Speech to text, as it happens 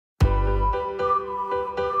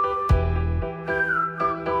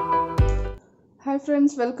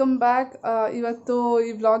Friends, welcome back. ಇವತ್ತು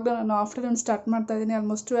ಈ ವ್ಲಾಗ್ನ ನಾನು ಆಫ್ಟರ್ನೂನ್ ಸ್ಟಾರ್ಟ್ ಮಾಡ್ತಾ ಇದ್ದೀನಿ.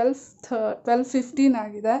 ಆಲ್ಮೋಸ್ಟ್ 12:15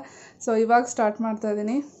 ಆಗಿದೆ. ಸೊ ಇವಾಗ ಸ್ಟಾರ್ಟ್ ಮಾಡ್ತಾ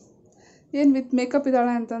ಇದ್ದೀನಿ. ಏನು ವಿತ್ ಮೇಕಪ್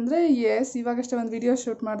ಇದ್ದಾಳೆ ಅಂತಂದರೆ ಎಸ್, ಇವಾಗಷ್ಟೇ ಒಂದು ವಿಡಿಯೋ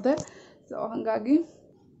ಶೂಟ್ ಮಾಡಿದೆ. ಸೊ ಹಾಗಾಗಿ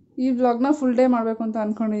ಈ ವ್ಲಾಗ್ನ ಫುಲ್ ಡೇ ಮಾಡಬೇಕು ಅಂತ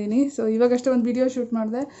ಅಂದ್ಕೊಂಡಿದ್ದೀನಿ. ಸೊ ಇವಾಗಷ್ಟೇ ಒಂದು ವಿಡಿಯೋ ಶೂಟ್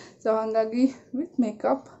ಮಾಡಿದೆ. ಸೊ ಹಾಗಾಗಿ ವಿತ್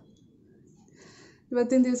ಮೇಕಪ್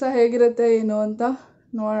ಇವತ್ತಿನ ದಿವಸ ಹೇಗಿರುತ್ತೆ ಏನು ಅಂತ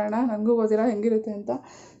ನೋಡೋಣ. ನನಗೂ ಗೊತ್ತಿಲ್ಲ ಹೆಂಗಿರುತ್ತೆ ಅಂತ.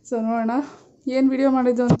 ಸೊ ನೋಡೋಣ ಏನು ವಿಡಿಯೋ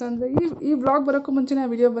ಮಾಡಿದ್ದು ಅಂತಂದರೆ ಈ ವ್ಲಾಗ್ ಬರೋಕ್ಕೂ ಮುಂಚೆನೇ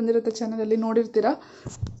ವಿಡಿಯೋ ಬಂದಿರುತ್ತೆ ಚಾನಲಲ್ಲಿ, ನೋಡಿರ್ತೀರ.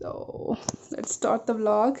 So let's start the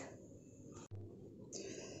vlog.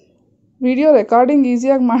 Video recording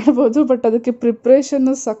ಈಸಿಯಾಗಿ ಮಾಡ್ಬೋದು, ಬಟ್ ಅದಕ್ಕೆ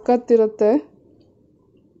ಪ್ರಿಪ್ರೇಷನ್ನು ಸಖತ್ತಿರುತ್ತೆ.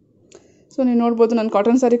 ಸೊ ನೀವು ನೋಡ್ಬೋದು, ನಾನು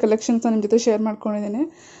ಕಾಟನ್ ಸ್ಯಾರಿ ಕಲೆಕ್ಷನ್ಸ್ನ ನಿಮ್ಮ ಜೊತೆ ಶೇರ್ ಮಾಡ್ಕೊಂಡಿದ್ದೀನಿ.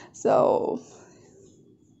 ಸೊ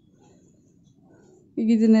ಈಗ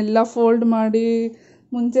ಇದನ್ನೆಲ್ಲ ಫೋಲ್ಡ್ ಮಾಡಿ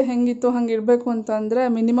ಮುಂಚೆ ಹೆಂಗಿತ್ತು ಹಂಗೆ ಇಡಬೇಕು ಅಂತ ಅಂದರೆ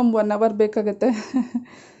ಮಿನಿಮಮ್ 1 hour ಬೇಕಾಗುತ್ತೆ.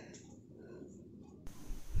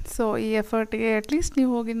 ಸೊ ಈ ಎಫರ್ಟ್ಗೆ ಅಟ್ಲೀಸ್ಟ್ ನೀವು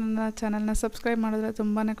ಹೋಗಿ ನನ್ನ ಚಾನಲ್ನ ಸಬ್ಸ್ಕ್ರೈಬ್ ಮಾಡಿದ್ರೆ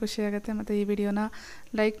ತುಂಬಾ ಖುಷಿಯಾಗುತ್ತೆ. ಮತ್ತು ಈ ವಿಡಿಯೋನ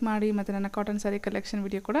ಲೈಕ್ ಮಾಡಿ, ಮತ್ತು ನನ್ನ ಕಾಟನ್ ಸ್ಯಾರಿ ಕಲೆಕ್ಷನ್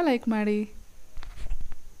ವಿಡಿಯೋ ಕೂಡ ಲೈಕ್ ಮಾಡಿ.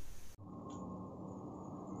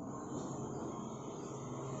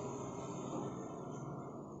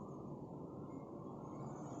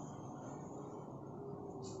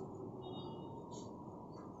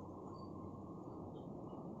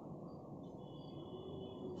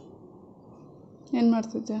 ಏನು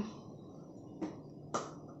ಮಾಡ್ತಿದ್ದೆ?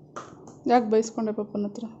 ಯಾಕೆ ಬೈಸ್ಕೊಂಡೆ ಪಪ್ಪನ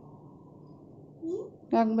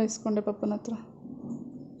ಹತ್ರ?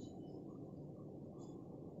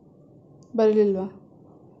 ಬರಲಿಲ್ವಾ?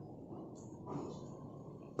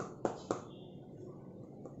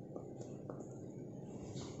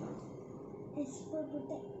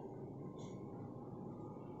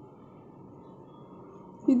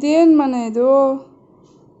 ಇದೇನು ಮನೆ ಇದು?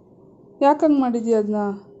 ಯಾಕೆ ಹಂಗೆ ಮಾಡಿದ್ಯಾ ಅದನ್ನ?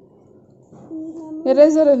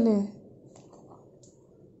 ಎರೇಸರಲ್ಲಿ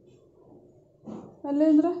ಅಲ್ಲೇ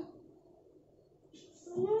ಅಂದ್ರೆ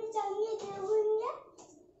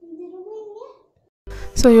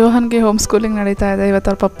ಸೊ ಯೋಹನ್ಗೆ ಹೋಮ್ ಸ್ಕೂಲಿಂಗ್ ನಡೀತಾ ಇದೆ. ಇವತ್ತು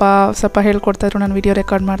ಅವ್ರ ಪಪ್ಪ ಸ್ವಲ್ಪ ಹೇಳ್ಕೊಡ್ತಾಯಿದ್ರು, ನಾನು ವೀಡಿಯೋ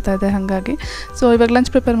ರೆಕಾರ್ಡ್ ಮಾಡ್ತಾಯಿದ್ದೆ. ಹಾಗಾಗಿ ಸೊ ಇವಾಗ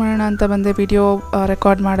ಲಂಚ್ ಪ್ರಿಪೇರ್ ಮಾಡೋಣ ಅಂತ ಬಂದೆ. ವೀಡಿಯೋ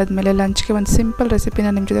ರೆಕಾರ್ಡ್ ಮಾಡಿದ್ಮೇಲೆ ಲಂಚ್ಗೆ ಒಂದು ಸಿಂಪಲ್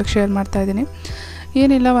ರೆಸಿಪಿನ ನಿಮ್ಮ ಜೊತೆಗೆ ಶೇರ್ ಮಾಡ್ತಾಯಿದ್ದೀನಿ.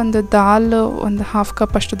 ಏನಿಲ್ಲ, ಒಂದು ಒಂದು 1/2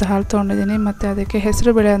 ಕಪ್ ಅಷ್ಟು ದಾಲ್ ತೊಗೊಂಡಿದ್ದೀನಿ. ಮತ್ತು ಅದಕ್ಕೆ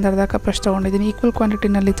ಹೆಸರು ಬೇಳೆ ಒಂದು ಅರ್ಧ ಕಪ್ ಅಷ್ಟು ತೊಗೊಂಡಿದ್ದೀನಿ. ಈಕ್ವಲ್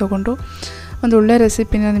ಕ್ವಾಂಟಿಟಿನಲ್ಲಿ ತೊಗೊಂಡು ಒಂದು ಒಳ್ಳೆ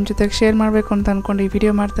ರೆಸಿಪಿನ ನಿಮ್ಮ ಜೊತೆಗೆ ಶೇರ್ ಮಾಡಬೇಕು ಅಂತ ಅಂದ್ಕೊಂಡು ಈ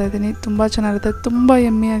ವಿಡಿಯೋ ಮಾಡ್ತಾಯಿದ್ದೀನಿ. ತುಂಬ ಚೆನ್ನಾಗಿರುತ್ತೆ, ತುಂಬ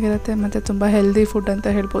ಯಮ್ಮಿಯಾಗಿರುತ್ತೆ, ಮತ್ತು ತುಂಬ ಹೆಲ್ದಿ ಫುಡ್ ಅಂತ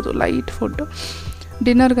ಹೇಳ್ಬೋದು. ಲೈಟ್ ಫುಡ್ಡು,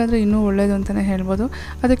 ಡಿನ್ನರ್ಗಾದರೆ ಇನ್ನೂ ಒಳ್ಳೆಯದು ಅಂತಲೇ ಹೇಳ್ಬೋದು.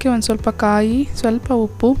 ಅದಕ್ಕೆ ಒಂದು ಸ್ವಲ್ಪ ಕಾಯಿ, ಸ್ವಲ್ಪ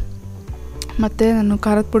ಉಪ್ಪು, ಮತ್ತು ನಾನು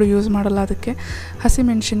ಖಾರದ ಪುಡಿ ಯೂಸ್ ಮಾಡಲ್ಲ. ಅದಕ್ಕೆ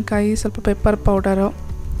ಹಸಿಮೆಣ್ಸಿನ್ಕಾಯಿ, ಸ್ವಲ್ಪ ಪೆಪ್ಪರ್ ಪೌಡರು,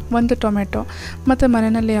 ಒಂದು ಟೊಮೆಟೊ, ಮತ್ತು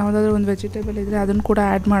ಮನೆಯಲ್ಲಿ ಯಾವುದಾದ್ರೂ ಒಂದು ವೆಜಿಟೇಬಲ್ ಇದ್ದರೆ ಅದನ್ನು ಕೂಡ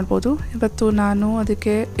ಆ್ಯಡ್ ಮಾಡ್ಬೋದು. ಇವತ್ತು ನಾನು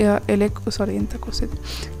ಅದಕ್ಕೆ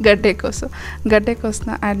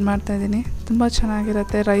ಗಡ್ಡೆಕೋಸನ್ನ ಆ್ಯಡ್ ಮಾಡ್ತಾಯಿದ್ದೀನಿ. ತುಂಬ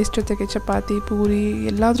ಚೆನ್ನಾಗಿರುತ್ತೆ. ರೈಸ್ ಜೊತೆಗೆ ಚಪಾತಿ, ಪೂರಿ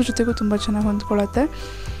ಎಲ್ಲದ್ರ ಜೊತೆಗೂ ತುಂಬ ಚೆನ್ನಾಗಿ ಹೊಂದ್ಕೊಳ್ಳುತ್ತೆ.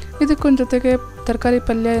 ಇದಕ್ಕೊಂದು ಜೊತೆಗೆ ತರಕಾರಿ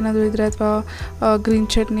ಪಲ್ಯ ಏನಾದರೂ ಇದ್ದರೆ, ಅಥವಾ ಗ್ರೀನ್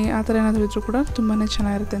ಚಟ್ನಿ ಆ ಥರ ಏನಾದರೂ ಇದ್ದರೂ ಕೂಡ ತುಂಬಾ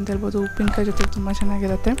ಚೆನ್ನಾಗಿರುತ್ತೆ ಅಂತ ಹೇಳ್ಬೋದು. ಉಪ್ಪಿನಕಾಯಿ ಜೊತೆಗೆ ತುಂಬ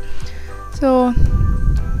ಚೆನ್ನಾಗಿರುತ್ತೆ. ಸೊ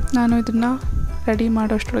ನಾನು ಇದನ್ನು ರೆಡಿ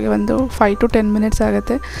ಮಾಡೋಷ್ಟರೊಳಗೆ ಒಂದು 5 to 10 minutes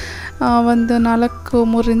ಆಗುತ್ತೆ. ಒಂದು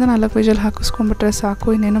 3ರಿಂದ 4 ವಿಷಲ್ ಹಾಕಿಸ್ಕೊಂಡ್ಬಿಟ್ರೆ ಸಾಕು,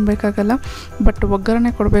 ಇನ್ನೇನು ಬೇಕಾಗಲ್ಲ. ಬಟ್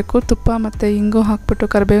ಒಗ್ಗರಣೆ ಕೊಡಬೇಕು. ತುಪ್ಪ ಮತ್ತು ಇಂಗು ಹಾಕಿಬಿಟ್ಟು,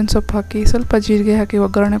 ಕರಿಬೇವಿನ ಸೊಪ್ಪು ಹಾಕಿ, ಸ್ವಲ್ಪ ಜೀರಿಗೆ ಹಾಕಿ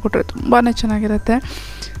ಒಗ್ಗರಣೆ ಕೊಟ್ಟರೆ ತುಂಬಾ ಚೆನ್ನಾಗಿರುತ್ತೆ.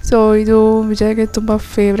 ಸೊ ಇದು ವಿಜಯ್ಗೆ ತುಂಬ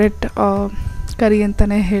ಫೇವ್ರೆಟ್ ಕರಿ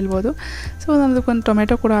ಅಂತಲೇ ಹೇಳ್ಬೋದು. ಸೊ ನಾನು ಅದಕ್ಕೊಂದು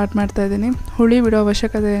ಟೊಮೆಟೊ ಕೂಡ ಆ್ಯಡ್ ಮಾಡ್ತಾಯಿದ್ದೀನಿ. ಹುಳಿ ಬಿಡೋ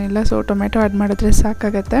ಅವಶ್ಯಕತೆ ಏನಿಲ್ಲ. ಸೊ ಟೊಮೆಟೊ ಆ್ಯಡ್ ಮಾಡಿದ್ರೆ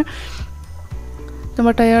ಸಾಕಾಗತ್ತೆ. ತುಂಬ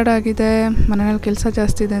ಟಯರ್ಡ್ ಆಗಿದೆ, ಮನೆಯಲ್ಲಿ ಕೆಲಸ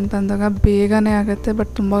ಜಾಸ್ತಿ ಇದೆ ಅಂತ ಅಂದಾಗ ಬೇಗನೆ ಆಗುತ್ತೆ,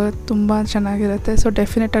 ಬಟ್ ತುಂಬ ಚೆನ್ನಾಗಿರುತ್ತೆ. ಸೊ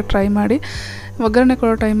ಡೆಫಿನೆಟಾಗಿ ಟ್ರೈ ಮಾಡಿ. ಒಗ್ಗರಣೆ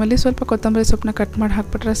ಕೊಡೋ ಟೈಮಲ್ಲಿ ಸ್ವಲ್ಪ ಕೊತ್ತಂಬರಿ ಸೊಪ್ಪನ್ನ ಕಟ್ ಮಾಡಿ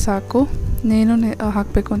ಹಾಕ್ಬಿಟ್ರೆ ಸಾಕು. ಇನ್ನೇನು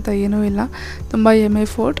ಹಾಕಬೇಕು ಅಂತ ಏನೂ ಇಲ್ಲ. ತುಂಬ ಯಮ್ಮಿ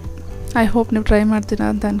ಫುಡ್. ಐ ಹೋಪ್ ನೀವು ಟ್ರೈ ಮಾಡ್ತೀರಾ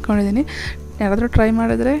ಅಂತ ಅಂದ್ಕೊಂಡಿದ್ದೀನಿ. ಯಾರಾದರೂ ಟ್ರೈ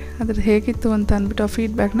ಮಾಡಿದ್ರೆ ಅದ್ರದ್ದು ಹೇಗಿತ್ತು ಅಂತ ಅಂದ್ಬಿಟ್ಟು ಆ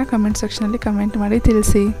ಫೀಡ್ಬ್ಯಾಕ್ನ ಕಮೆಂಟ್ ಸೆಕ್ಷನಲ್ಲಿ ಕಮೆಂಟ್ ಮಾಡಿ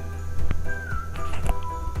ತಿಳಿಸಿ.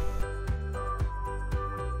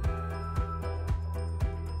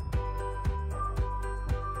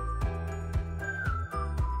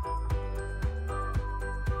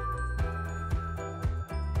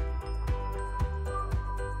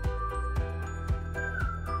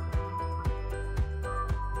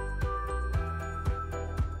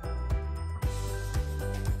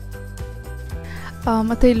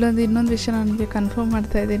 ಮತ್ತು ಇನ್ನೊಂದು ವಿಷಯ ನನಗೆ ಕನ್ಫರ್ಮ್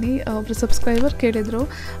ಮಾಡ್ತಾಯಿದ್ದೀನಿ. ಒಬ್ಬರು ಸಬ್ಸ್ಕ್ರೈಬರ್ ಕೇಳಿದರು,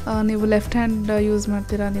 ನೀವು ಲೆಫ್ಟ್ ಹ್ಯಾಂಡ್ ಯೂಸ್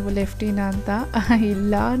ಮಾಡ್ತೀರಾ, ನೀವು ಲೆಫ್ಟಿನಾ ಅಂತ.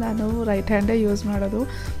 ಇಲ್ಲ, ನಾನು ರೈಟ್ ಹ್ಯಾಂಡೇ ಯೂಸ್ ಮಾಡೋದು.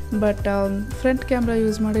 ಬಟ್ ಫ್ರಂಟ್ ಕ್ಯಾಮ್ರಾ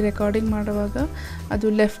ಯೂಸ್ ಮಾಡಿ ರೆಕಾರ್ಡಿಂಗ್ ಮಾಡುವಾಗ ಅದು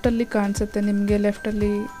ಲೆಫ್ಟಲ್ಲಿ ಕಾಣಿಸುತ್ತೆ, ನಿಮಗೆ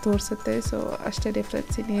ಲೆಫ್ಟಲ್ಲಿ ತೋರಿಸುತ್ತೆ. ಸೊ ಅಷ್ಟೇ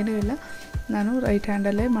ಡಿಫ್ರೆನ್ಸ್, ಇನ್ನೇನೂ ಇಲ್ಲ. ನಾನು ರೈಟ್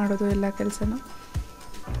ಹ್ಯಾಂಡಲ್ಲೇ ಮಾಡೋದು ಎಲ್ಲ ಕೆಲಸನೂ.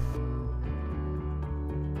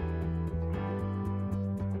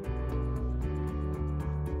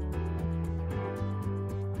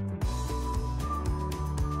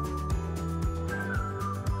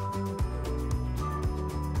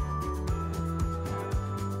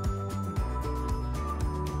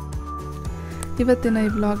 ಇವತ್ತಿನ ಈ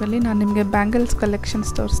ವ್ಲಾಗಲ್ಲಿ ನಾನು ನಿಮಗೆ ಬ್ಯಾಂಗಲ್ಸ್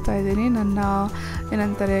ಕಲೆಕ್ಷನ್ಸ್ ತೋರಿಸ್ತಾ ಇದ್ದೀನಿ. ನನ್ನ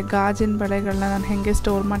ಏನಂತಾರೆ ಗಾಜಿನ ಬಳೆಗಳನ್ನ ನಾನು ಹೇಗೆ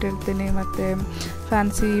ಸ್ಟೋರ್ ಮಾಡಿರ್ತೀನಿ, ಮತ್ತು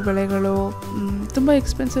ಫ್ಯಾನ್ಸಿ ಬಳೆಗಳು ತುಂಬ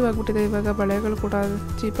ಎಕ್ಸ್ಪೆನ್ಸಿವ್ ಆಗಿಬಿಟ್ಟಿದೆ. ಇವಾಗ ಬಳೆಗಳು ಕೂಡ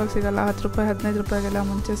ಚೀಪಾಗಿ ಸಿಗೋಲ್ಲ. 10 ರೂಪಾಯಿ 15 ರೂಪಾಯಿಗೆಲ್ಲ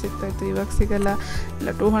ಮುಂಚೆ ಸಿಗ್ತಾಯಿತ್ತು, ಇವಾಗ ಸಿಗೋಲ್ಲ.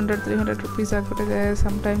 ಇಲ್ಲ 200-300 ರುಪೀಸ್ ಆಗಿಬಿಟ್ಟಿದೆ.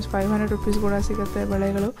 ಸಮ್ಟೈಮ್ಸ್ 500 ರುಪೀಸ್ ಕೂಡ ಸಿಗುತ್ತೆ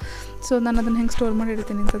ಬಳೆಗಳು. ಸೊ ನಾನು ಅದನ್ನು ಹೆಂಗೆ ಸ್ಟೋರ್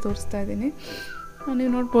ಮಾಡಿರ್ತೀನಿ ಅಂತ ತೋರಿಸ್ತಾ ಇದ್ದೀನಿ.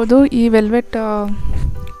 ನೀವು ನೋಡ್ಬೋದು, ಈ ವೆಲ್ವೆಟ್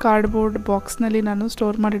ಕಾರ್ಡ್ಬೋರ್ಡ್ ಬಾಕ್ಸ್ನಲ್ಲಿ ನಾನು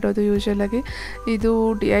ಸ್ಟೋರ್ ಮಾಡಿರೋದು. ಯೂಶ್ವಲಾಗಿ ಇದು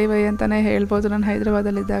DIY ಅಂತಲೇ ಹೇಳ್ಬೋದು. ನಾನು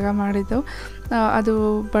ಹೈದ್ರಾಬಾದಲ್ಲಿದ್ದಾಗ ಮಾಡಿದ್ದು. ಅದು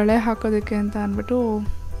ಬಳೆ ಹಾಕೋದಕ್ಕೆ ಅಂತ ಅಂದ್ಬಿಟ್ಟು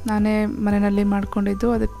ನಾನೇ ಮನೆಯಲ್ಲಿ ಮಾಡ್ಕೊಂಡಿದ್ದು.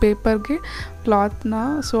 ಅದಕ್ಕೆ ಪೇಪರ್ಗೆ ಕ್ಲಾತ್ನ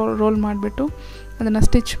ರೋಲ್ ಮಾಡಿಬಿಟ್ಟು ಅದನ್ನು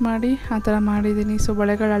ಸ್ಟಿಚ್ ಮಾಡಿ ಆ ಥರ ಮಾಡಿದ್ದೀನಿ. ಸೊ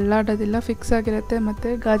ಬಳೆಗಳು ಅಲ್ಲಾಡೋದಿಲ್ಲ, ಫಿಕ್ಸ್ ಆಗಿರುತ್ತೆ, ಮತ್ತು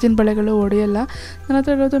ಗಾಜಿನ ಬಳೆಗಳು ಒಡೆಯಲ್ಲ. ನನ್ನ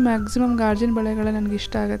ಹತ್ರ ಇರೋದು ಮ್ಯಾಕ್ಸಿಮಮ್ ಗಾಜಿನ ಬಳೆಗಳೇ ನನಗೆ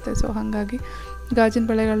ಇಷ್ಟ ಆಗುತ್ತೆ. ಸೊ ಹಾಗಾಗಿ ಗಾಜಿನ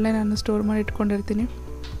ಬಳೆಗಳನ್ನೇ ನಾನು ಸ್ಟೋರ್ ಮಾಡಿ ಇಟ್ಕೊಂಡಿರ್ತೀನಿ.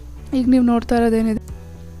 ಈಗ ನೀವು ನೋಡ್ತಾ ಇರೋದೇನಿದೆ,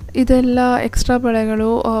 ಇದೆಲ್ಲ ಎಕ್ಸ್ಟ್ರಾ ಬಳೆಗಳು,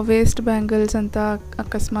 ವೇಸ್ಟ್ ಬ್ಯಾಂಗಲ್ಸ್ ಅಂತ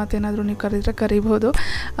ಅಕಸ್ಮಾತ್ ಏನಾದರೂ ನೀವು ಕರಿಬೋದು.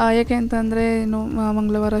 ಯಾಕೆ ಅಂತಂದರೆ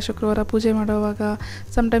ಮಂಗಳವಾರ ಶುಕ್ರವಾರ ಪೂಜೆ ಮಾಡೋವಾಗ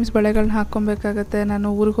ಸಮ್ಟೈಮ್ಸ್ ಬಳೆಗಳನ್ನ ಹಾಕ್ಕೊಬೇಕಾಗತ್ತೆ. ನಾನು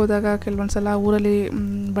ಊರಿಗೆ ಹೋದಾಗ ಕೆಲವೊಂದು ಸಲ ಊರಲ್ಲಿ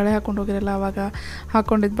ಬಳೆ ಹಾಕ್ಕೊಂಡು ಹೋಗಿರಲ್ಲ, ಆವಾಗ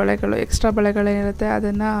ಹಾಕ್ಕೊಂಡಿದ್ದ ಬಳೆಗಳು, ಎಕ್ಸ್ಟ್ರಾ ಬಳೆಗಳೇನಿರುತ್ತೆ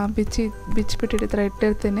ಅದನ್ನು ಬಿಚ್ಚಿಬಿಟ್ಟು ಈ ಥರ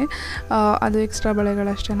ಇಟ್ಟಿರ್ತೀನಿ. ಅದು ಎಕ್ಸ್ಟ್ರಾ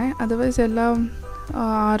ಬಳೆಗಳಷ್ಟೇ. ಅದರ್ವೈಸ್ ಎಲ್ಲ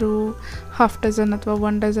 6 ಹಾಫ್ ಡಜನ್ ಅಥವಾ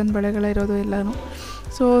 1 ಡಜನ್ ಬಳೆಗಳಿರೋದು ಎಲ್ಲನೂ.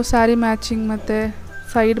 ಸೊ ಸ್ಯಾರಿ ಮ್ಯಾಚಿಂಗ್ ಮತ್ತು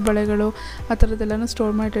ಸೈಡ್ ಬಳೆಗಳು ಆ ಥರದ್ದೆಲ್ಲನೂ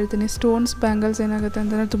ಸ್ಟೋರ್ ಮಾಡಿರ್ತೀನಿ. ಸ್ಟೋನ್ಸ್ ಬ್ಯಾಂಗಲ್ಸ್ ಏನಾಗುತ್ತೆ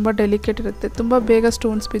ಅಂತಂದರೆ ತುಂಬ ಡೆಲಿಕೇಟ್ ಇರುತ್ತೆ, ತುಂಬ ಬೇಗ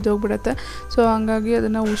ಸ್ಟೋನ್ಸ್ ಬಿದ್ದೋಗ್ಬಿಡುತ್ತೆ. ಸೊ ಹಂಗಾಗಿ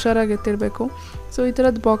ಅದನ್ನು ಹುಷಾರಾಗಿ ಎತ್ತಿರಬೇಕು. ಸೊ ಈ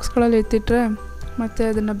ಥರದ್ದು ಬಾಕ್ಸ್ಗಳಲ್ಲಿ ಎತ್ತಿಟ್ರೆ ಮತ್ತು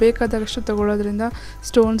ಅದನ್ನು ಬೇಕಾದಷ್ಟು ತೊಗೊಳ್ಳೋದ್ರಿಂದ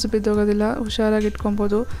ಸ್ಟೋನ್ಸ್ ಬಿದ್ದೋಗೋದಿಲ್ಲ, ಹುಷಾರಾಗಿ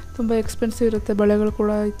ಇಟ್ಕೊಬೋದು. ತುಂಬ ಎಕ್ಸ್ಪೆನ್ಸಿವ್ ಇರುತ್ತೆ ಬಳೆಗಳು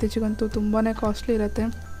ಕೂಡ, ಇತ್ತೀಚೆಗಂತೂ ತುಂಬಾ ಕಾಸ್ಟ್ಲಿ ಇರುತ್ತೆ.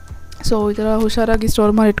 ಸೊ ಈ ಥರ ಹುಷಾರಾಗಿ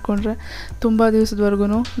ಸ್ಟೋರ್ ಮಾಡಿ ಇಟ್ಕೊಂಡ್ರೆ ತುಂಬ ದಿವಸದವರೆಗೂ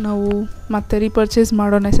ನಾವು ಮತ್ತೆ ರೀಪರ್ಚೇಸ್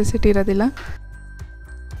ಮಾಡೋ ನೆಸೆಸಿಟಿ ಇರೋದಿಲ್ಲ.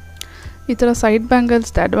 ಈ ಥರ ಸೈಡ್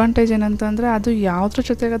ಬ್ಯಾಂಗಲ್ಸ್ದು ಅಡ್ವಾಂಟೇಜ್ ಏನಂತಂದರೆ ಅದು ಯಾವುದ್ರ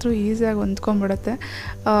ಜೊತೆಗಾದರೂ ಈಸಿಯಾಗಿ ಹೊಂದ್ಕೊಂಡ್ಬಿಡುತ್ತೆ.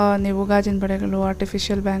 ನೀವು ಗಾಜಿನ ಬಳೆಗಳು,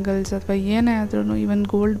 ಆರ್ಟಿಫಿಷಿಯಲ್ ಬ್ಯಾಂಗಲ್ಸ್ ಅಥವಾ ಏನೇ ಆದ್ರೂ, ಈವನ್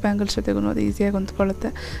ಗೋಲ್ಡ್ ಬ್ಯಾಂಗಲ್ಸ್ ಜೊತೆಗೂ ಅದು ಈಸಿಯಾಗಿ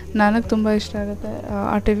ಹೊಂದ್ಕೊಳ್ಳುತ್ತೆ. ನನಗೆ ತುಂಬ ಇಷ್ಟ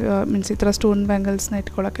ಆಗುತ್ತೆ ಮೀನ್ಸ್ ಈ ಥರ ಸ್ಟೋನ್ ಬ್ಯಾಂಗಲ್ಸ್ನ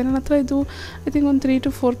ಇಟ್ಕೊಳ್ಳೋಕ್ಕೆ. ನನ್ನ ಹತ್ರ ಇದು ಐ ಥಿಂಕ್ ಒಂದು 3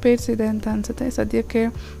 to 4 ಪೇರ್ಸ್ ಇದೆ ಅಂತ ಅನಿಸುತ್ತೆ. ಸದ್ಯಕ್ಕೆ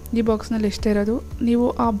ಈ ಬಾಕ್ಸ್ನಲ್ಲಿ ಇಷ್ಟೇ ಇರೋದು. ನೀವು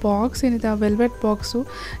ಆ ಬಾಕ್ಸ್ ಏನಿದೆ, ಆ ವೆಲ್ವೆಟ್ ಬಾಕ್ಸು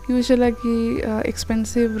ಯೂಶ್ವಲಾಗಿ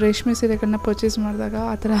ಎಕ್ಸ್ಪೆನ್ಸಿವ್ ರೇಷ್ಮೆ ಸೀರೆಗಳನ್ನ ಪರ್ಚೇಸ್ ಮಾಡಿದಾಗ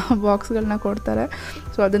ಆ ಥರ ಬಾಕ್ಸ್ಗಳನ್ನ ಕೊಡ್ತಾರೆ.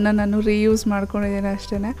 ಸೊ ಅದನ್ನು ನಾನು ರೀಯೂಸ್ ಮಾಡ್ಕೊಂಡಿದ್ದೀನಿ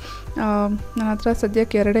ಅಷ್ಟೇ. ನನ್ನ ಹತ್ರ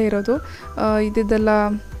ಸದ್ಯಕ್ಕೆ 2 ಇರೋದು. ಇದೆಲ್ಲ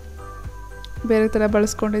ಬೇರೆ ಥರ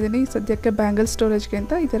ಬಳಸ್ಕೊಂಡಿದ್ದೀನಿ. ಸದ್ಯಕ್ಕೆ ಬ್ಯಾಂಗಲ್ ಸ್ಟೋರೇಜ್ಗೆ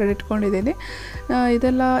ಅಂತ ಈ ಥರ ಇಟ್ಕೊಂಡಿದ್ದೀನಿ.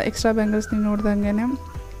 ಇದೆಲ್ಲ ಎಕ್ಸ್ಟ್ರಾ ಬ್ಯಾಂಗಲ್ಸ್ ನೀವು ನೋಡ್ದಂಗೆ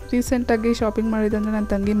ರೀಸೆಂಟಾಗಿ ಶಾಪಿಂಗ್ ಮಾಡಿದ್ದಂದರೆ ನನ್ನ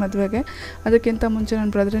ತಂಗಿ ಮದುವೆಗೆ. ಅದಕ್ಕಿಂತ ಮುಂಚೆ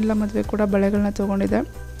ನನ್ನ ಬ್ರದರ್-ಇನ್-ಲಾ ಮದುವೆ ಕೂಡ ಬಳೆಗಳನ್ನ ತೊಗೊಂಡಿದ್ದೆ.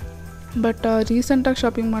 ಬಟ್ ರೀಸೆಂಟಾಗಿ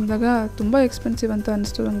ಶಾಪಿಂಗ್ ಮಾಡಿದಾಗ ತುಂಬ ಎಕ್ಸ್ಪೆನ್ಸಿವ್ ಅಂತ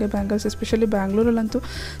ಅನಿಸ್ತು ನನಗೆ ಬ್ಯಾಂಗಲ್ಸ್. ಎಸ್ಪೆಷಲಿ ಬ್ಯಾಂಗ್ಳೂರಲ್ಲಂತೂ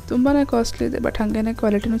ತುಂಬಾ ಕಾಸ್ಟ್ಲಿ ಇದೆ. ಬಟ್ ಹಾಗೇ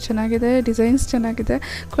ಕ್ವಾಲಿಟಿನೂ ಚೆನ್ನಾಗಿದೆ, ಡಿಸೈನ್ಸ್ ಚೆನ್ನಾಗಿದೆ.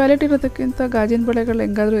 ಕ್ವಾಲಿಟಿ ಇರೋದಕ್ಕಿಂತ ಗಾಜಿನ ಬಳೆಗಳು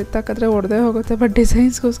ಹೆಂಗಾದರೂ ಎತ್ತಾಕಿದ್ರೆ ಹೊಡೆದೇ ಹೋಗುತ್ತೆ. ಬಟ್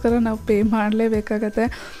ಡಿಸೈನ್ಸ್ಗೋಸ್ಕರ ನಾವು ಪೇ ಮಾಡಲೇಬೇಕಾಗತ್ತೆ.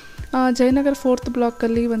 ಜಯನಗರ 4th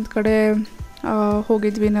ಬ್ಲಾಕಲ್ಲಿ ಒಂದು ಕಡೆ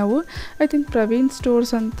ಹೋಗಿದ್ವಿ ನಾವು. ಐ ಥಿಂಕ್ ಪ್ರವೀಣ್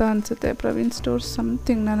ಸ್ಟೋರ್ಸ್ ಅಂತ ಅನಿಸುತ್ತೆ, ಪ್ರವೀಣ್ ಸ್ಟೋರ್ಸ್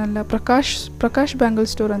ಸಮಥಿಂಗ್, ನಾನೆಲ್ಲ ಪ್ರಕಾಶ್ ಬ್ಯಾಂಗಲ್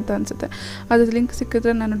ಸ್ಟೋರ್ ಅಂತ ಅನಿಸುತ್ತೆ. ಅದ್ರ ಲಿಂಕ್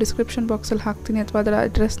ಸಿಕ್ಕಿದ್ರೆ ನಾನು ಡಿಸ್ಕ್ರಿಪ್ಷನ್ ಬಾಕ್ಸಲ್ಲಿ ಹಾಕ್ತೀನಿ, ಅಥವಾ ಅದರ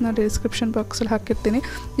ಅಡ್ರೆಸ್ನ ಡಿಸ್ಕ್ರಿಪ್ಷನ್ ಬಾಕ್ಸಲ್ಲಿ ಹಾಕಿರ್ತೀನಿ.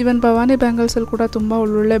 ಈವನ್ ಭವಾನಿ ಬ್ಯಾಂಗಲ್ಸಲ್ಲಿ ಕೂಡ ತುಂಬ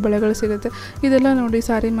ಒಳ್ಳೊಳ್ಳೆ ಬಳೆಗಳು ಸಿಗುತ್ತೆ. ಇದೆಲ್ಲ ನೋಡಿ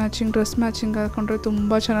ಸ್ಯಾರಿ ಮ್ಯಾಚಿಂಗ್, ಡ್ರೆಸ್ ಮ್ಯಾಚಿಂಗ್ ಹಾಕ್ಕೊಂಡ್ರೆ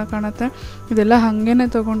ತುಂಬ ಚೆನ್ನಾಗಿ ಕಾಣುತ್ತೆ. ಇದೆಲ್ಲ ಹಾಗೇ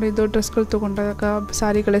ತೊಗೊಂಡಿದ್ದು. ಡ್ರೆಸ್ಗಳು ತೊಗೊಂಡಾಗ,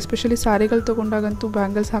 ಸ್ಯಾರಿಗಳು, ಎಸ್ಪೆಷಲಿ ಸ್ಯಾರಿಗಳು ತೊಗೊಂಡಾಗಂತೂ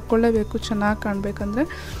ಬ್ಯಾಂಗಲ್ಸ್ ಹಾಕ್ಕೊಳ್ಳೇಬೇಕು ಚೆನ್ನಾಗಿ ಕಾಣಬೇಕಂದ್ರೆ.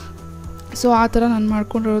 ಸೊ ಆ ಥರ ನಾನು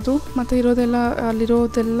ಮಾಡ್ಕೊಂಡಿರೋದು. ಮತ್ತು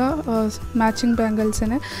ಅಲ್ಲಿರೋದೆಲ್ಲ ಮ್ಯಾಚಿಂಗ್ ಬ್ಯಾಂಗಲ್ಸೇ,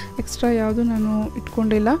 ಎಕ್ಸ್ಟ್ರಾ ಯಾವುದು ನಾನು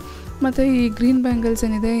ಇಟ್ಕೊಂಡಿಲ್ಲ. ಮತ್ತು ಈ ಗ್ರೀನ್ ಬ್ಯಾಂಗಲ್ಸ್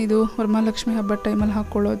ಏನಿದೆ, ಇದು ವರಮಹಾಲಕ್ಷ್ಮಿ ಹಬ್ಬದ ಟೈಮಲ್ಲಿ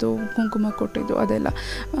ಹಾಕ್ಕೊಳ್ಳೋದು, ಕುಂಕುಮ ಕೊಟ್ಟಿದ್ದು ಅದೆಲ್ಲ.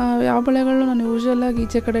 ಯಾವ ಬಳೆಗಳು ನಾನು ಯೂಶ್ವಲಾಗಿ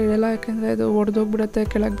ಈಚೆ ಕಡೆ ಇಡಲ್ಲ, ಯಾಕೆಂದರೆ ಅದು ಒಡೆದೋಗ್ಬಿಡುತ್ತೆ,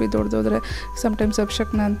 ಕೆಳಗೆ ಬಿದ್ದು ಹೊಡೆದೋದ್ರೆ ಸಮ್ಟೈಮ್ಸ್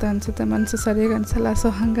ಅಪಶಕ್ನ ಅಂತ ಅನಿಸುತ್ತೆ, ಮನಸ್ಸು ಸರಿಯಾಗಿ ಅನಿಸಲ್ಲ. ಸೊ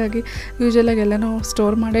ಹಾಗಾಗಿ ಯೂಶ್ವಲಾಗಿ ಎಲ್ಲನೂ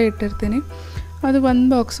ಸ್ಟೋರ್ ಮಾಡೇ ಇಟ್ಟಿರ್ತೀನಿ. ಅದು ಒಂದು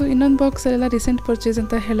ಬಾಕ್ಸು. ಇನ್ನೊಂದು ಬಾಕ್ಸಲ್ಲೆಲ್ಲ ರೀಸೆಂಟ್ ಪರ್ಚೇಸ್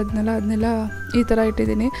ಅಂತ ಹೇಳಿದ್ನಲ್ಲ, ಅದನ್ನೆಲ್ಲ ಈ ಥರ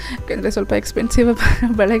ಇಟ್ಟಿದ್ದೀನಿ. ಯಾಕೆಂದರೆ ಸ್ವಲ್ಪ ಎಕ್ಸ್ಪೆನ್ಸಿವ್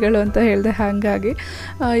ಬಳೆಗಳು ಅಂತ ಹೇಳಿದೆ, ಹಾಗಾಗಿ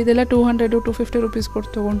ಇದೆಲ್ಲ 200-250 ರುಪೀಸ್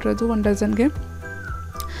ಕೊಟ್ಟು ತೊಗೊಂಡಿರೋದು 1 ಡಜನ್ಗೆ.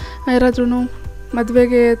 ಯಾರಾದ್ರೂ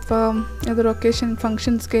ಮದುವೆಗೆ ಅಥವಾ ಯಾವ್ದಾದ್ರು ಒಕೇಶನ್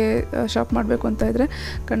ಫಂಕ್ಷನ್ಸ್ಗೆ ಶಾಪ್ ಮಾಡಬೇಕು ಅಂತ ಇದ್ದರೆ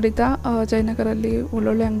ಖಂಡಿತ ಜಯನಗರಲ್ಲಿ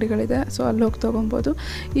ಒಳ್ಳೊಳ್ಳೆ ಅಂಗಡಿಗಳಿದೆ. ಸೊ ಅಲ್ಲಿ ಹೋಗಿ ತೊಗೊಬೋದು.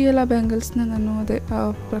 ಈ ಎಲ್ಲ ಬ್ಯಾಂಗಲ್ಸ್ನ ನಾನು ಅದೇ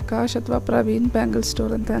ಪ್ರಕಾಶ್ ಅಥವಾ ಪ್ರವೀಣ್ ಬ್ಯಾಂಗಲ್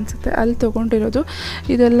ಸ್ಟೋರ್ ಅಂತ ಅನಿಸುತ್ತೆ, ಅಲ್ಲಿ ತೊಗೊಂಡಿರೋದು.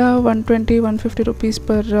 ಇದೆಲ್ಲ 120-150 ರುಪೀಸ್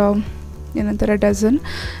ಪರ್ ಏನಂತಾರೆ ಡಜನ್.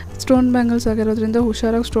 ಸ್ಟೋನ್ ಬ್ಯಾಂಗಲ್ಸ್ ಆಗಿರೋದ್ರಿಂದ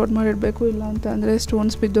ಹುಷಾರಾಗಿ ಸ್ಟೋರ್ ಮಾಡಿಡಬೇಕು, ಇಲ್ಲ ಅಂತ ಅಂದರೆ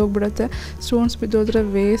ಸ್ಟೋನ್ಸ್ ಬಿದ್ದೋಗ್ಬಿಡುತ್ತೆ. ಸ್ಟೋನ್ಸ್ ಬಿದ್ದೋದ್ರೆ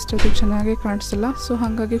ವೇಸ್ಟ್, ಅದು ಚೆನ್ನಾಗಿ ಕಾಣಿಸಲ್ಲ. ಸೊ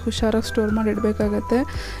ಹಾಗಾಗಿ ಹುಷಾರಾಗಿ ಸ್ಟೋರ್ ಮಾಡಿ ಇಡಬೇಕಾಗತ್ತೆ.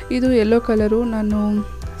 ಇದು ಯೆಲ್ಲೋ ಕಲರು. ನಾನು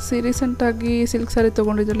ರೀಸೆಂಟಾಗಿ ಸಿಲ್ಕ್ ಸ್ಯಾರಿ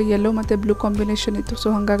ತೊಗೊಂಡಿದ್ರಲ್ಲಿ ಯೆಲ್ಲೋ ಮತ್ತು ಬ್ಲೂ ಕಾಂಬಿನೇಷನ್ ಇತ್ತು. ಸೊ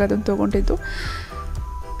ಹಾಗಾಗಿ ಅದನ್ನು ತೊಗೊಂಡಿದ್ದು.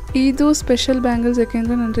 ಇದು ಸ್ಪೆಷಲ್ ಬ್ಯಾಂಗಲ್ಸ್,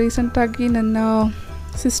 ಯಾಕೆಂದರೆ ನಾನು ರೀಸೆಂಟಾಗಿ ನನ್ನ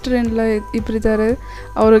ಸಿಸ್ಟರ್ ಇನ್ಲ ಇಬ್ಬರಿದ್ದಾರೆ,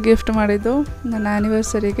 ಅವರು ಗಿಫ್ಟ್ ಮಾಡಿದ್ದು ನನ್ನ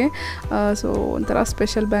ಆ್ಯನಿವರ್ಸರಿಗೆ. ಸೊ ಒಂಥರ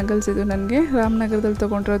ಸ್ಪೆಷಲ್ ಬ್ಯಾಂಗಲ್ಸ್ ಇದು ನನಗೆ ರಾಮನಗರದಲ್ಲಿ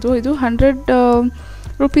ತೊಗೊಂಡಿರೋದು. ಇದು 100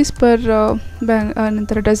 ರೂಪೀಸ್ ಪರ್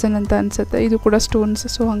ನಂತರ ಡಜನ್ ಅಂತ ಅನಿಸುತ್ತೆ. ಇದು ಕೂಡ ಸ್ಟೋನ್ಸ್,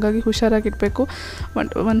 ಸೊ ಹಾಗಾಗಿ ಹುಷಾರಾಗಿಡಬೇಕು.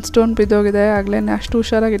 ಒಂದು ಸ್ಟೋನ್ ಬಿದ್ದೋಗಿದೆ ಆಗಲೇ, ಅಷ್ಟು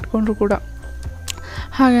ಹುಷಾರಾಗಿ ಇಟ್ಕೊಂಡ್ರು ಕೂಡ.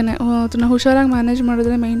 ಹಾಗೆಯೇ ಅದನ್ನು ಹುಷಾರಾಗಿ ಮ್ಯಾನೇಜ್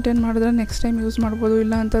ಮಾಡಿದ್ರೆ, ಮೇಂಟೈನ್ ಮಾಡಿದ್ರೆ ನೆಕ್ಸ್ಟ್ ಟೈಮ್ ಯೂಸ್ ಮಾಡ್ಬೋದು.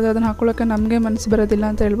 ಇಲ್ಲ ಅಂತಂದರೆ ಅದನ್ನು ಹಾಕೊಳ್ಳೋಕ್ಕೆ ನಮಗೆ ಮನಸ್ಸು ಬರೋದಿಲ್ಲ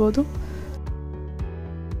ಅಂತ ಹೇಳ್ಬೋದು.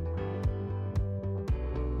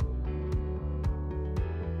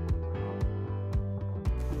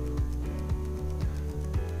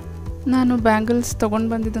 ನಾನು ಬ್ಯಾಂಗಲ್ಸ್ ತೊಗೊಂಡು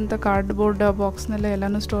ಬಂದಿದ್ದಂಥ ಕಾರ್ಡ್ಬೋರ್ಡ್ ಬಾಕ್ಸ್ನಲ್ಲೇ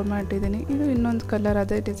ಎಲ್ಲನೂ ಸ್ಟೋರ್ ಮಾಡಿಟ್ಟಿದ್ದೀನಿ. ಇದು ಇನ್ನೊಂದು ಕಲರ್,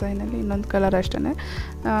 ಅದೇ ಡಿಸೈನಲ್ಲಿ ಇನ್ನೊಂದು ಕಲರ್ ಅಷ್ಟೇ,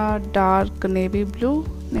 dark navy blue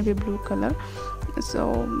colour. So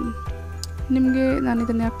ನಿಮಗೆ ನಾನು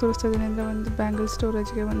ಇದನ್ನು ಯಾಕೆ ತೋರಿಸ್ತಾ ಇದ್ದೀನಿ ಅಂದರೆ, ಒಂದು ಬ್ಯಾಂಗಲ್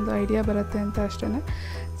ಸ್ಟೋರೇಜ್ಗೆ ಒಂದು ಐಡಿಯಾ ಬರುತ್ತೆ ಅಂತ ಅಷ್ಟೇ.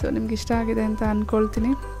 ಸೊ ನಿಮ್ಗೆ ಇಷ್ಟ ಆಗಿದೆ ಅಂತ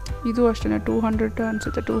ಅಂದ್ಕೊಳ್ತೀನಿ. ಇದು ಅಷ್ಟೇ 200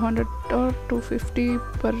 ಅನಿಸುತ್ತೆ, 200 or 250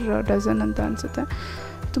 ಪರ್ ಡಜನ್ ಅಂತ ಅನಿಸುತ್ತೆ.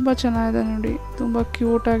 ತುಂಬ ಚೆನ್ನಾಗಿದೆ ನೋಡಿ, ತುಂಬ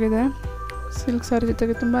ಕ್ಯೂಟಾಗಿದೆ. ಸಿಲ್ಕ್ ಸಾರಿ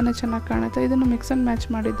ಜೊತೆಗೆ ತುಂಬಾ ಚೆನ್ನಾಗಿ ಕಾಣುತ್ತೆ. ಇದನ್ನು ಮಿಕ್ಸ್ ಆ್ಯಂಡ್ ಮ್ಯಾಚ್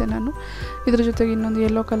ಮಾಡಿದ್ದೆ ನಾನು. ಇದ್ರ ಜೊತೆಗೆ ಇನ್ನೊಂದು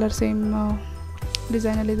ಯೆಲ್ಲೋ ಕಲರ್ ಸೇಮ್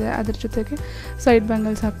ಡಿಸೈನಲ್ಲಿದೆ, ಅದ್ರ ಜೊತೆಗೆ ಸೈಡ್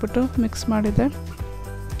ಬ್ಯಾಂಗಲ್ಸ್ ಹಾಕ್ಬಿಟ್ಟು ಮಿಕ್ಸ್ ಮಾಡಿದ್ದೆ.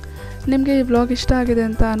 ನಿಮಗೆ ಈ ವ್ಲಾಗ್ ಇಷ್ಟ ಆಗಿದೆ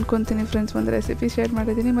ಅಂತ ಅಂದ್ಕೊತೀನಿ ಫ್ರೆಂಡ್ಸ್. ಒಂದು ರೆಸಿಪಿ ಶೇರ್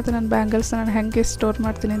ಮಾಡಿದ್ದೀನಿ, ಮತ್ತು ನಾನು ಬ್ಯಾಂಗಲ್ಸ್ನ ನಾನು ಹೇಗೆ ಸ್ಟೋರ್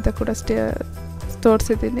ಮಾಡ್ತೀನಿ ಅಂತ ಕೂಡ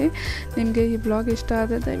ತೋರಿಸಿದ್ದೀನಿ. ನಿಮಗೆ ಈ ವ್ಲಾಗ್ ಇಷ್ಟ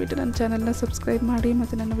ಆದರೆ ದಯವಿಟ್ಟು ನನ್ನ ಚಾನಲ್ನ ಸಬ್ಸ್ಕ್ರೈಬ್ ಮಾಡಿ,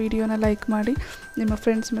 ಮತ್ತು ನನ್ನ ವೀಡಿಯೋನ ಲೈಕ್ ಮಾಡಿ, ನಿಮ್ಮ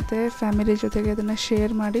ಫ್ರೆಂಡ್ಸ್ ಮತ್ತು ಫ್ಯಾಮಿಲಿ ಜೊತೆಗೆ ಅದನ್ನು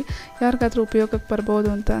ಶೇರ್ ಮಾಡಿ. ಯಾರಿಗಾದರೂ ಉಪಯೋಗಕ್ಕೆ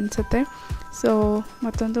ಬರ್ಬೋದು ಅಂತ ಅನಿಸುತ್ತೆ. ಸೊ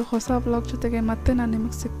ಮತ್ತೊಂದು ಹೊಸ ವ್ಲಾಗ್ ಜೊತೆಗೆ ಮತ್ತೆ ನಾನು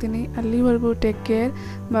ನಿಮಗೆ ಸಿಗ್ತೀನಿ. ಅಲ್ಲಿವರೆಗೂ ಟೇಕ್ ಕೇರ್,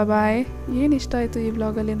 ಬಾಯ್. ಏನು ಇಷ್ಟ ಆಯಿತು ಈ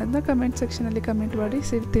ವ್ಲಾಗಲ್ಲಿ ಅನ್ನೋದನ್ನ ಕಮೆಂಟ್ ಸೆಕ್ಷನಲ್ಲಿ ಕಮೆಂಟ್ ಮಾಡಿ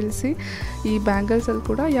ತಿಳಿಸಿ. ಈ ಬ್ಯಾಂಗಲ್ಸಲ್ಲಿ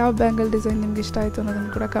ಕೂಡ ಯಾವ ಬ್ಯಾಂಗಲ್ ಡಿಸೈನ್ ನಿಮ್ಗೆ ಇಷ್ಟ ಆಯಿತು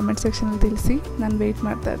ಅನ್ನೋದನ್ನು ಕೂಡ ಕಮೆಂಟ್ ಸೆಕ್ಷನಲ್ಲಿ ತಿಳಿಸಿ. ನಾನು ವೆಯ್ಟ್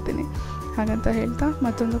ಮಾಡ್ತಾ ಇರ್ತೀನಿ. ಹಾಗಂತ ಹೇಳ್ತಾ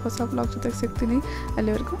ಮತ್ತೊಂದು ಹೊಸ ವ್ಲಾಗ್ ಜೊತೆಗೆ ಸಿಗ್ತೀನಿ.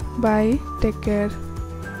 ಅಲ್ಲಿವರೆಗೂ ಬಾಯ್, ಟೇಕ್ ಕೇರ್.